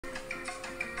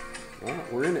All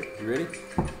right, we're in it. You ready?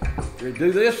 Ready to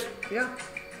do this? Yeah.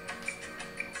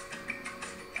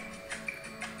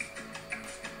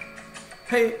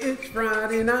 Hey, it's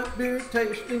Friday night beer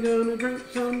tasting. Gonna drink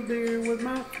some beer with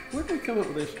my. Where'd we come up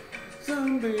with this?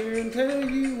 Some beer and tell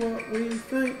you what we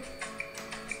think.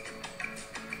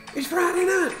 It's Friday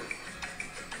night.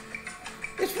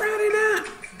 It's Friday night.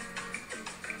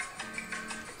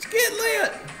 Let's get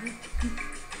lit.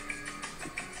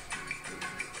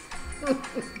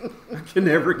 I can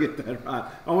never get that right. I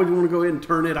always want to go ahead and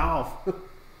turn it off.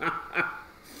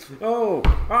 Oh, all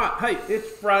right. Hey, it's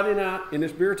Friday night and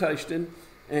it's beer tasting,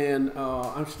 and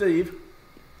I'm Steve.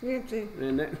 Nancy.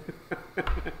 And that,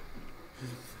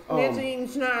 Nancy eating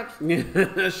snacks.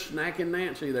 snacking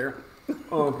Nancy there.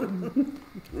 All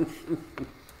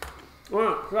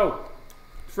right, so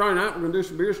it's Friday night. We're gonna do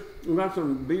some beers. We got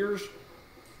some beers.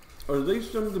 Are these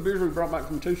some of the beers we brought back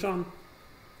from Tucson?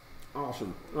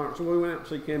 Awesome. All right, so we went out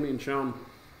to see Cammy and Sean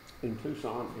in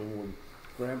Tucson, and we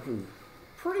grabbed some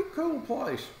pretty cool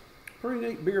place, pretty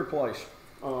neat beer place.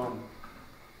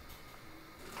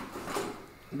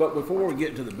 But before we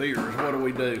get to the beers, what do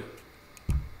we do?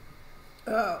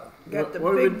 Oh, got the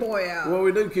What do big we- boy out. What do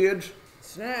we do, kids?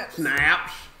 Snaps.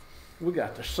 Snaps. We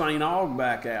got the St. Aug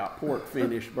back out, port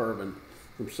finish bourbon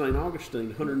from St. Augustine,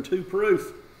 102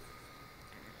 proof.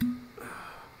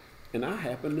 And I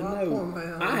happen to poor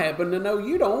man. know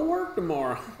you don't work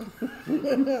tomorrow.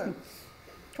 Come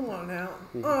on now.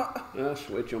 I'll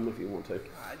switch them if you want to.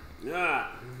 All right.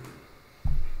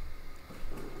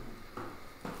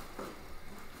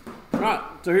 All right,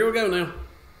 so here we go now.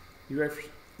 You ready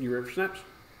for snaps?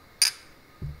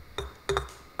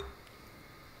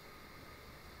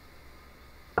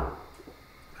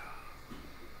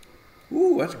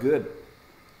 Ooh, that's good.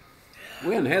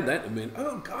 We hadn't had that in a minute.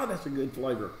 Oh, God, that's a good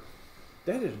flavor.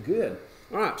 That is good.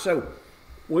 All right, so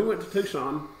we went to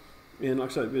Tucson, and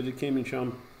like I said, visited Kim and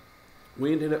Sean.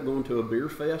 We ended up going to a beer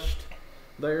fest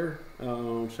there.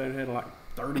 Saturday had like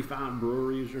 35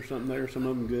 breweries or something there. Some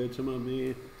of them good, some of them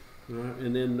yeah. All right,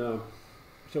 and then,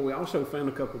 so we also found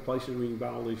a couple of places where you can buy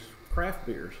all these craft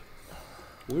beers.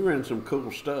 We ran some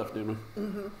cool stuff, didn't we?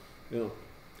 Mm-hmm. Yeah.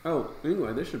 Oh,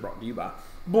 anyway, this is brought to you by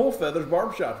Bull Feathers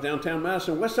Barbershop, downtown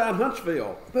Madison, Westside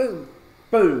Huntsville. Boom.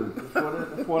 Boom.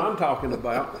 That's what I'm talking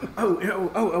about.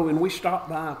 Oh, and we stopped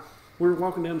by. We were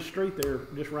walking down the street there,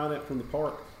 just right out from the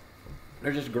park.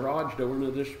 There's this garage door,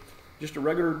 and there's just a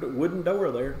regular wooden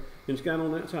door there, and it's got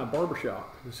on that side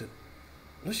barbershop. I said,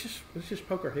 let's just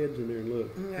poke our heads in there and look.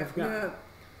 Yeah,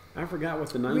 I forgot what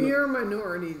the name. we are a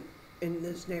minority in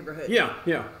this neighborhood.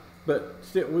 Yeah. But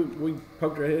still, we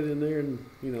poked our head in there, and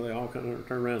they all kind of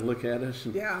turn around and look at us.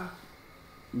 And Yeah.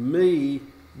 me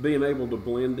being able to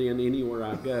blend in anywhere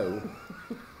I go,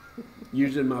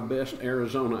 using my best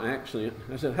Arizona accent,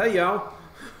 I said, "Hey, y'all."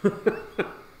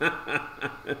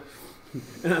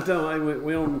 And I told them,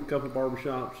 we own a couple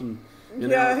barbershops in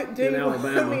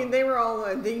Alabama. I mean, they were all,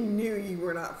 they knew you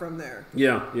were not from there.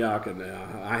 Yeah, I could.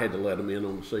 I had to let them in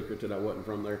on the secret that I wasn't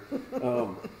from there.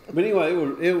 But anyway,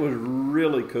 it was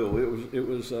really cool. It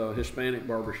was a Hispanic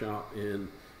barbershop, and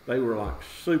they were like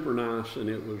super nice, and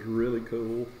it was really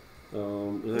cool.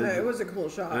 It was a cool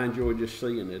shop. I enjoyed just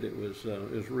seeing it. It was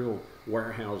real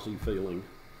warehousey feeling.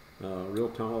 Real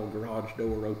tall garage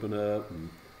door open up, and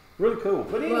really cool.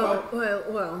 But anyway,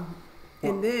 Well,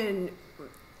 and then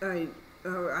I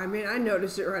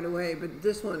noticed it right away, but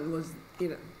this one was,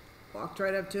 walked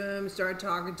right up to him, started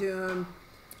talking to him.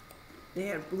 They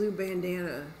had blue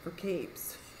bandana for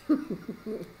capes. oh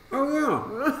yeah,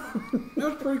 that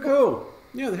was pretty cool.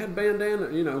 Yeah, they had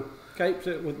bandana, capes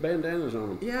with bandanas on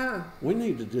them. Yeah. We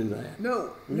need to do that.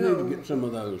 No. We need to get some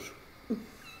of those.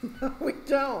 We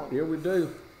don't. Yeah, we do.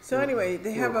 So anyway,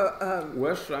 they have a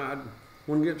West Side.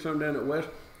 We can get some down at West.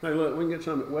 Hey, look, we can get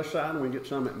some at West Side, and we can get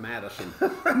some at Madison.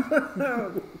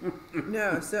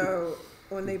 No, so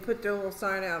when they put their little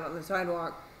sign out on the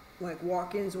sidewalk, like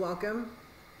walk-ins welcome.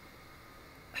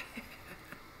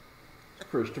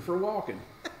 Christopher Walken.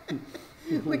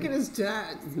 Look at his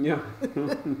dad. Yeah.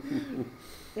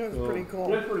 It was pretty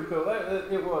cool. It's pretty cool.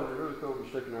 It was really cool to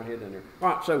sticking our head in there. All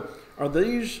right, so are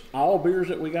these all beers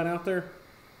that we got out there?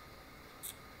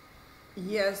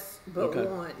 Yes, but Okay.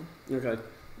 one. Okay.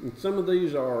 And some of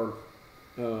these are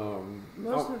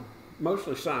Most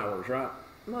mostly sours, right?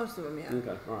 Most of them, yeah.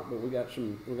 Okay. All right, but we got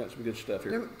some good stuff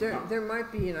here. There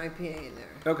might be an IPA in there.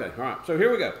 Okay. All right. So here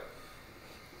we go.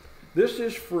 This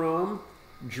is from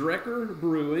Drecker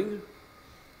Brewing.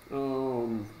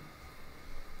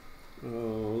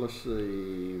 Let's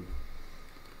see.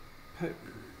 Let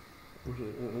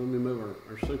me move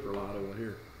our super light over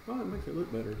here. Oh, it makes it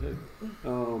look better too.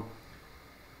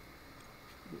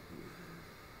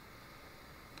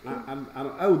 I don't,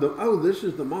 oh, this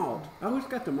is the malt. Oh, it's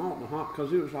got the malt and the hop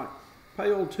because it was like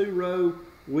pale 2-row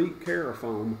wheat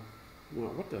carafoam. Well,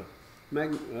 what the?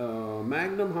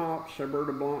 Magnum hops,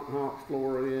 Alberta Blanc hops,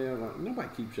 Flora, yeah, like, nobody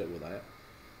keeps up with that.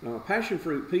 Passion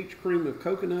fruit, peach cream of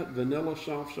coconut, vanilla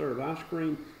soft serve ice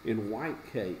cream, and white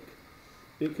cake.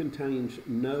 It contains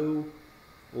no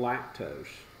lactose.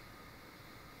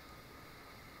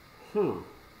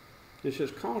 It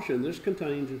says, caution, this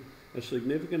contains a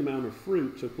significant amount of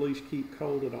fruit, so please keep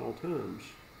cold at all times.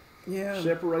 Yeah.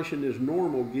 Separation is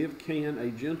normal. Give can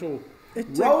a gentle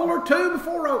roll or two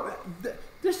before roll.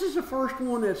 This is the first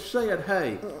one that said,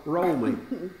 hey, roll me.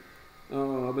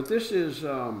 But this is,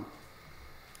 like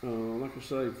I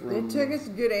say, from... It took us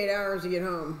a good 8 hours to get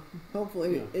home.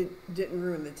 Hopefully it didn't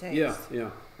ruin the taste. Yeah,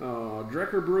 yeah.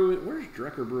 Drecker Brewing. Where's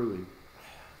Drecker Brewing?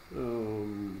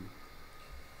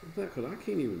 Because I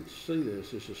can't even see this.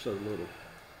 This is so little.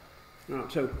 All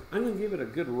right, so I'm going to give it a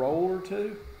good roll or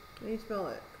two. How do you spell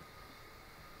it?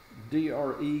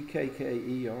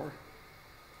 Drekker.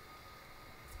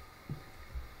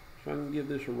 So I'm going to give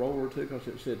this a roll or two because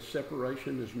it said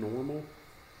separation is normal.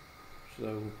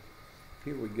 So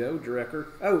here we go, Drecker.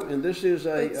 Oh, and this is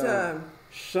a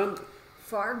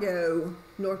Fargo,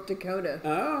 North Dakota.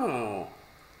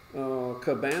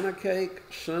 Cabana cake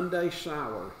Sunday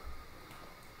sour.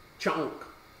 Chonk.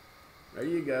 There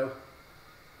you go.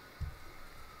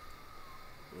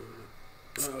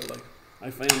 I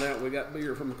found out we got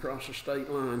beer from across the state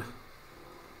line.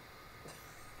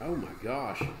 Oh my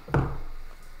gosh.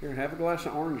 Here, have a glass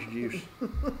of orange juice.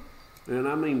 And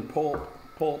I mean pulp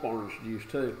orange juice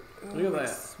too. Look at that. It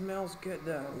smells good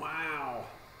though. Wow.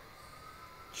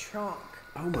 Chalk.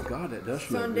 Oh my God, that does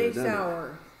smell Sunday good, doesn't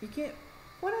sour. You can't.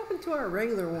 What happened to our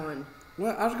regular one?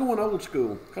 Well, I was going old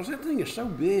school because that thing is so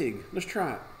big. Let's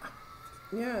try it.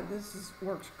 Yeah,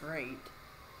 works great.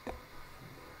 I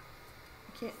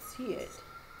can't see it.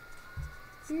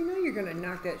 You know you're gonna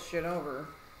knock that shit over.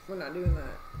 We're not doing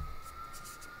that.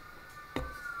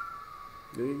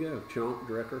 There you go, Chonk,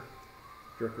 Drecker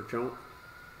Chonk.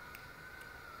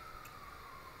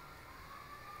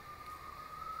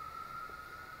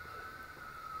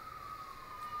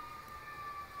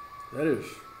 That is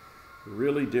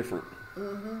really different.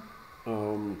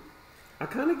 Mm-hmm. I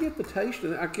kind of get the taste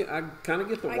of it. I kind of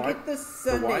get the white. I get the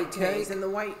Sunday white taste cake. and the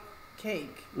white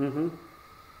cake. Mm-hmm.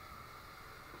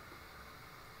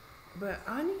 But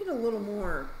I need a little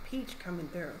more peach coming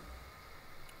through.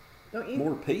 Don't you?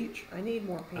 More peach? I need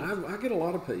more peach. I get a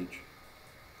lot of peach.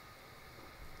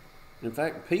 In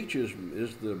fact, peach is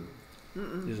the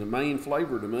main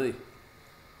flavor to me.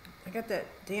 I got that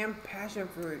damn passion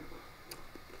fruit.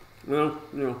 Well,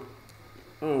 you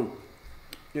know,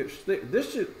 it's thick.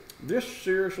 This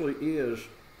seriously is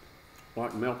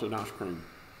like melted ice cream.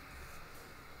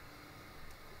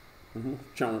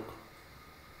 Chonk.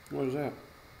 What is that?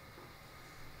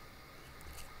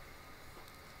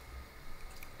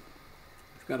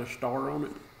 It's got a star on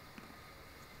it.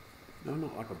 No,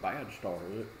 not like a bad star,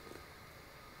 is it?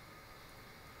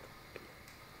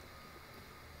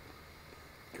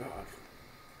 God.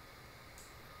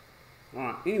 All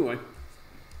right, anyway.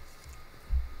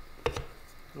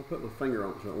 I'll put my finger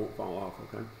on it so it won't fall off,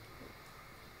 okay?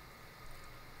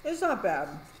 It's not bad.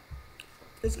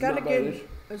 It's got a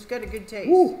good taste.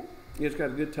 Woo! It's got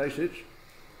a good taste.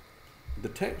 The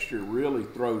texture really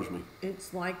throws me.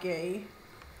 It's like a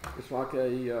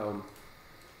sorbetto.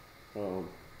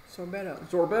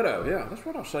 Sorbetto, yeah, that's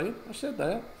what I was saying. I said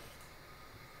that.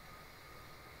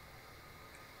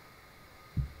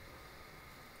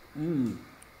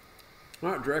 All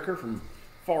right, Drecker from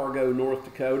Fargo, North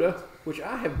Dakota, which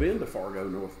I have been to Fargo,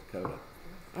 North Dakota.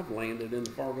 I've landed in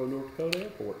the Fargo, North Dakota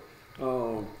airport.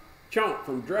 Chonk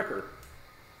from Drecker.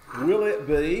 Will it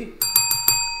be?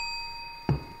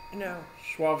 No.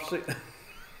 Suavecito.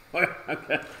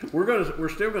 Okay, we're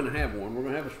still gonna have one. We're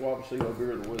gonna have a Suavecito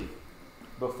beer of the week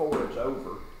before it's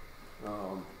over.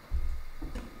 So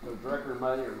Drecker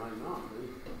may or may not be.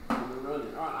 All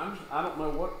right, I don't know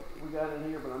what we got in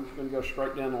here, but I'm just gonna go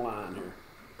straight down the line here.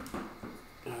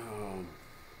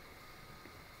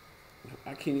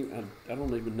 I can't even. I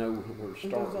don't even know where to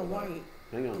start. There's a light.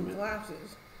 Hang on a minute.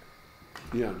 Glasses.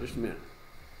 Yeah, just a minute.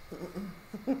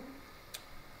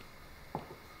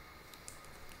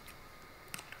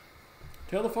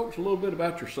 Tell the folks a little bit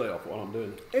about yourself while I'm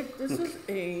doing it. This is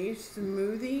a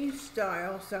smoothie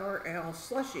style sour ale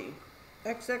slushy,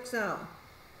 XXL.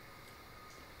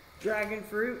 Dragon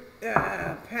fruit,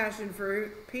 passion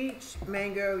fruit, peach,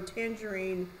 mango,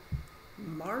 tangerine,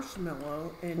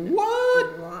 marshmallow, and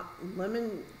what?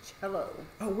 Limoncello.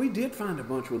 Oh, we did find a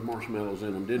bunch with marshmallows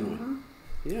in them, didn't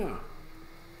we? Yeah.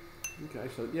 Okay,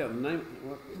 so yeah, the name.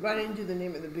 What, But I didn't do the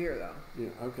name of the beer though. yeah,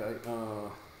 okay.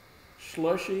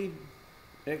 Slushy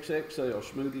XXL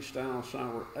smoothie style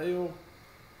sour ale.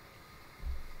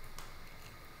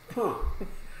 Huh.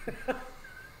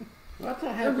 That's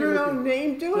a happy There's no looking.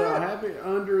 name to So it. happy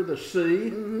under the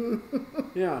sea.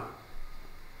 Yeah.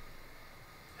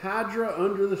 Hydra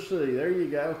under the sea. There you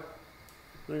go.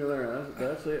 Look at there.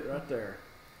 That's it right there.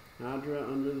 Hydra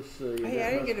under the sea. Hey, That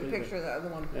I didn't must get a be picture of the other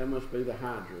one. That must be the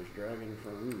Hydras dragging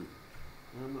from.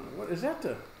 What is that?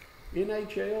 The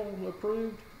NHL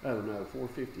approved? Oh no,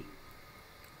 450.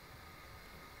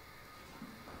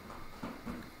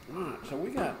 All right, so we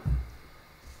got.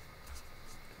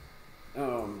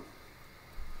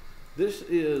 This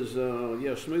is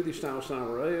smoothie style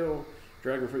sour ale,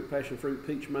 dragon fruit, passion fruit,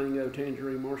 peach, mango,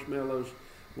 tangerine, marshmallows,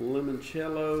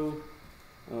 limoncello,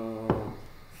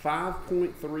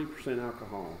 5.3%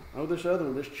 alcohol. Oh, this other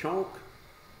one, this chonk.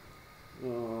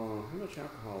 How much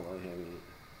alcohol they have in it?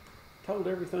 Told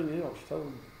everything else.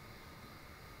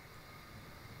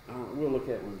 We'll look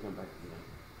at it when we come back to that.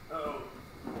 Oh.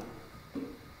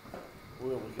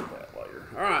 We'll look at that later.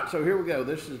 All right, so here we go.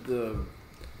 This is the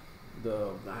I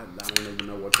don't even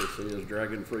know what this is.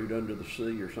 Dragon fruit under the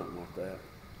sea or something like that.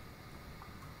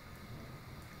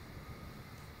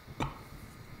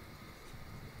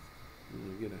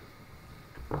 Get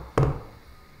a.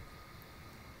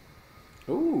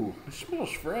 Ooh, it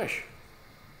smells fresh.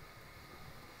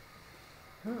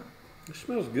 Huh. It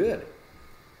smells good.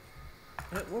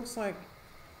 It looks like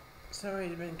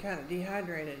somebody's been kind of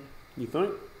dehydrated. You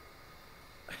think?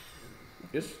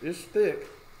 It's thick.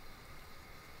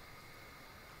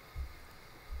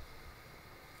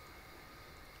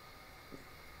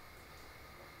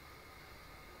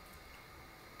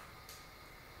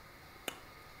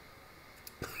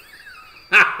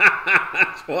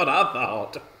 That's what I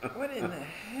thought. What in the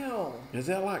hell? Is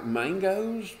that like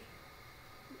mangoes?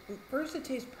 First it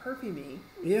tastes perfumey.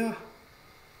 Yeah.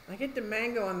 I get the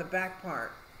mango on the back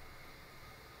part.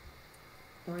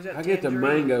 Or is that I tangerine? get the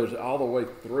mangoes all the way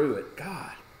through it.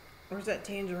 God. Or is that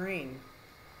tangerine?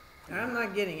 I'm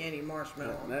not getting any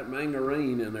marshmallow. That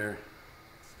mangarine in there.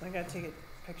 I gotta take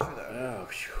a picture though. Oh,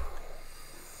 phew.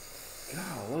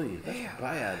 Golly, that's Damn.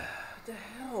 bad. What the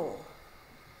hell?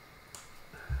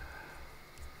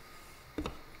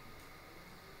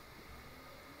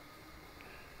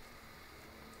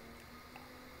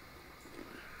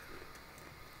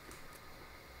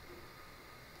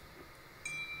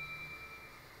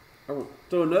 Oh,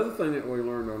 so another thing that we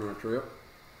learned on our trip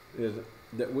is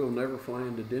that we'll never fly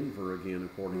into Denver again,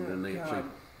 according to Oh, Nancy. God.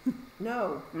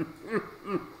 No.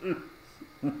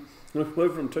 We flew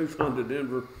from Tucson to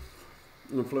Denver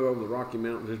and flew over the Rocky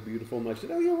Mountains. It's beautiful. And they said,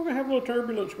 oh, yeah, we're going to have a little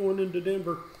turbulence going into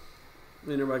Denver.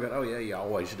 And everybody got, oh, yeah, you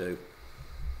always do.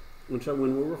 And so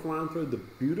when we were flying through the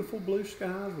beautiful blue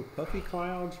skies with puffy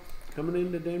clouds coming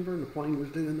into Denver and the plane was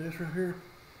doing this right here,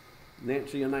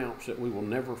 Nancy announced that we will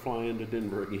never fly into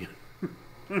Denver again.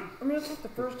 I mean, it's not the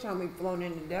first time we've flown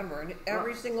into Denver. And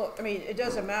every single, I mean, it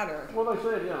doesn't matter. Well, they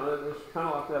said, yeah, it's kind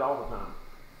of like that all the time.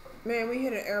 Man, we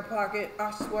hit an air pocket.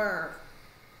 I swear.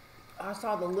 I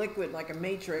saw the liquid like a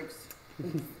matrix.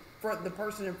 The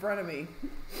person in front of me.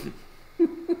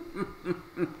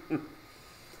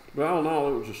 But all in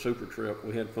all, it was a super trip.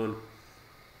 We had fun.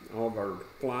 All of our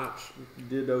flights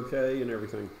did okay and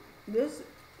everything. This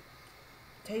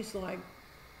tastes like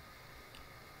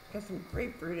got some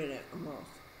grapefruit in it almost.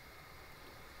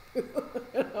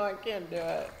 I can't do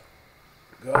it.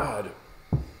 God.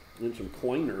 And some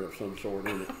cleaner of some sort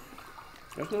in it.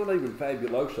 That's not even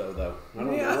Fabuloso, though. I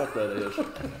don't know what that is.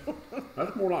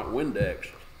 That's more like Windex.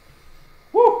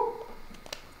 Woo!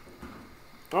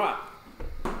 All right.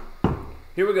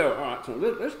 Here we go. All right, so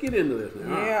let's get into this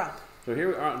now. All Yeah. right. So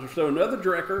here, all right, so another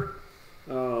Drekker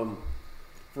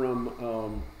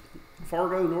from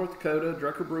Fargo, North Dakota,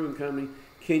 Drekker Brewing Company.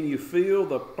 Can you feel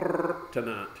the prrr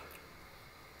tonight?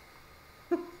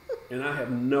 And I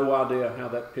have no idea how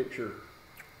that picture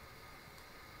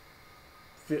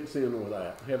fits in with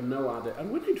that. I have no idea.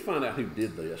 And we need to find out who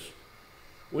did this.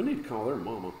 We need to call their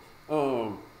mama.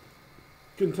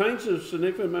 Contains a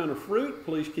significant amount of fruit.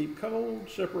 Please keep cold.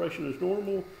 Separation is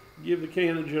normal. Give the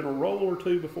can a gentle roll or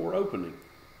two before opening.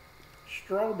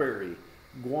 Strawberry,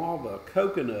 guava,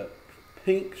 coconut,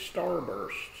 pink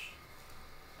starbursts.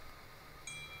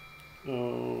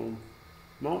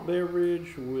 Malt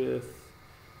beverage with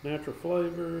natural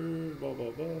flavors, blah, blah,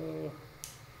 blah.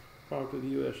 Product of the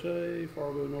USA,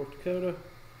 Fargo, North Dakota.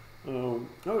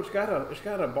 It's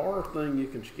got a bar thing you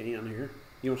can scan here.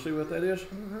 You want to see what that is?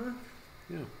 Mm-hmm.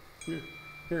 Yeah.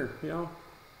 Here, y'all.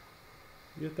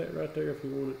 Get that right there if you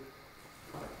want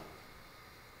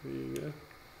it. There you go.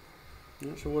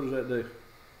 Yeah, so what does that do?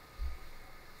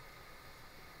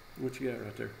 What you got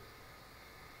right there?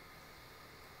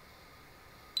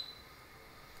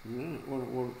 Yeah,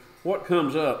 what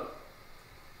comes up?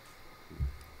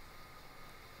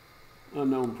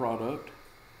 Unknown product.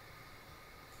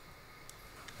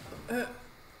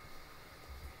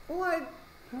 What?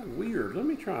 How weird. Let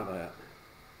me try that.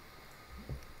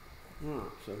 All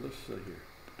right, so let's see here.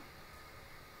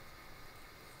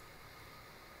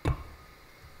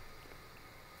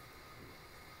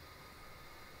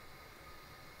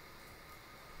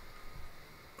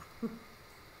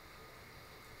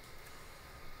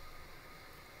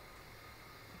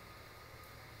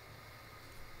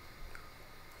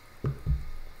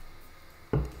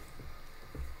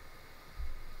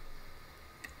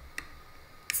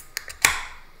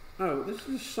 Oh, this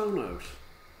is Sonos.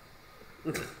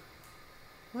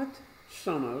 What?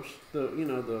 Sonos, the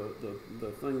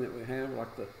thing that we have,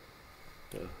 like the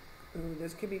Ooh,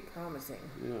 this could be promising.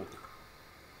 yeah.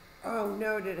 Oh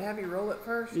no, did it have you roll it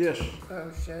first? Yes. Oh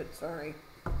shit, sorry.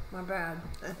 My bad.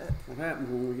 What happens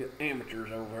when we get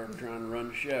amateurs over here trying to run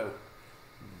the show?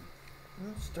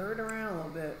 Stir it around a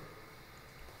little bit.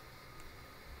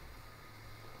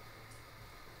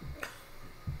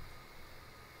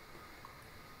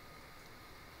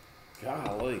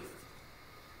 Golly.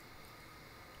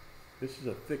 This is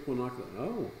a thick one like that.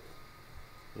 Oh,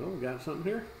 we got something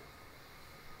here?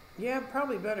 Yeah,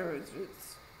 probably better. It's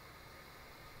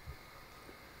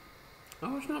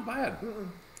Oh, it's not bad.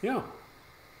 Yeah.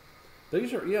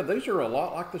 These are a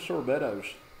lot like the sorbettos.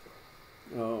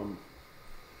 And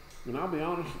I'll be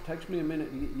honest, it takes me a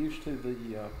minute to get used to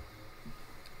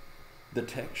the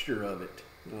texture of it.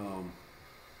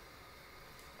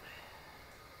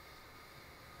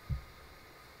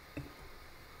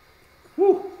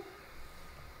 Whew.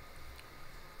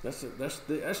 That's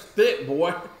thick,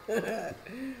 boy.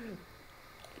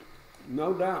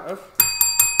 No doubt.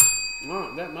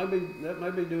 That may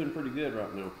be doing pretty good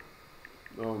right now.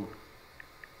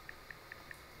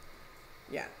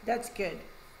 yeah, that's good.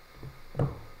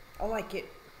 I like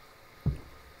it.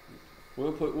 We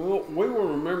will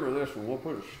remember this one. We'll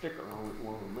put a sticker on it.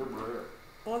 We'll remember it.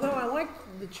 Although I like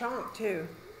the chonk too.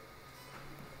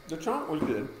 The chonk was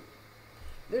good.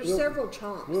 There's several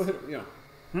chonks. We'll hit, yeah.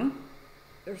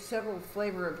 There's several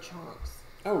flavor of chonks.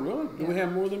 Oh, really? Do we Yeah.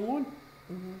 have more than one?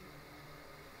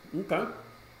 Mm-hmm. Okay.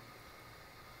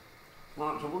 All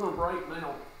right, so we're going to break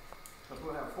now. Because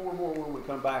we'll have 4 more when we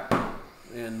come back.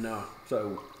 And all right,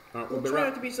 We'll we'll be try right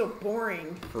not to be so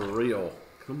boring. for real.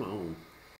 Come on.